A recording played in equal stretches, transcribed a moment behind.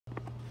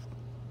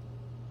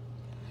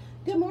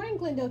Good morning,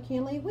 Glendale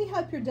Kinley. We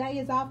hope your day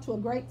is off to a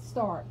great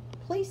start.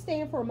 Please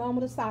stand for a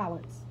moment of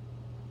silence.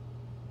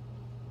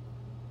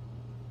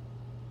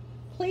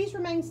 Please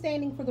remain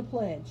standing for the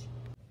pledge.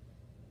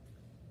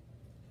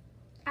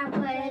 I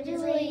pledge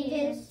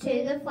allegiance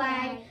to the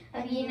flag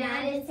of the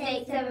United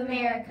States of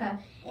America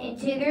and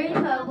to the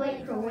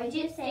republic for which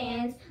it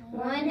stands,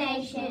 one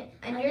nation,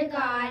 under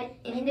God,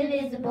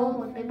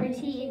 indivisible, with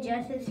liberty and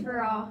justice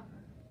for all.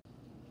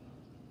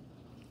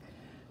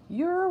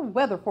 Your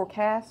weather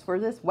forecast for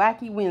this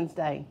wacky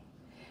Wednesday.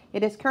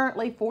 It is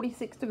currently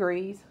 46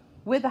 degrees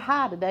with a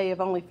high today of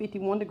only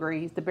 51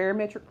 degrees. The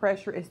barometric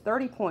pressure is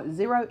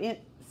 30.06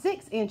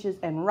 inches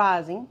and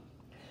rising.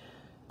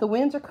 The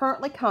winds are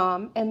currently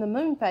calm and the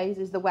moon phase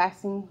is the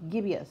waxing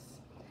gibbous.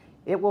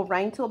 It will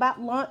rain till about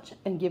lunch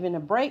and giving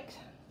a break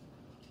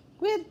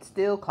with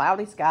still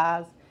cloudy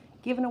skies,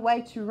 giving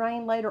away to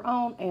rain later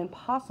on and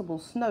possible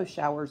snow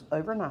showers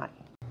overnight.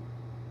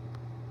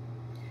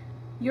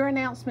 Your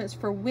announcements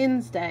for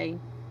Wednesday,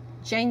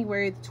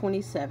 January the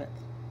 27th.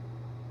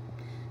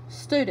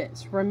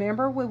 Students,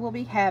 remember we will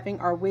be having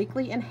our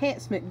weekly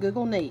enhancement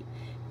Google Meet.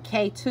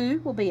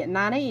 K2 will be at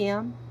 9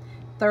 a.m.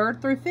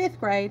 3rd through 5th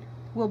grade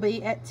will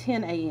be at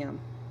 10 a.m.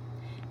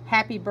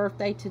 Happy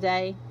birthday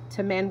today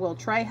to Manuel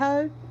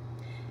Trejo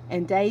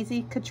and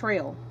Daisy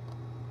Cottrell.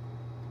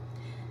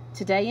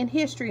 Today in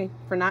history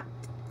for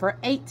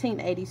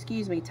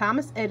 1880,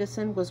 Thomas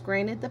Edison was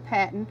granted the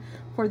patent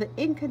for the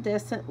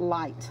incandescent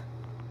light.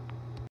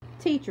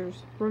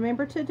 Teachers,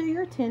 remember to do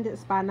your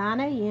attendance by 9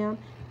 a.m.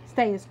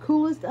 Stay as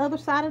cool as the other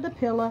side of the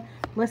pillow.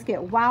 Let's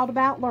get wild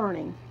about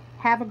learning.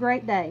 Have a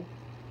great day.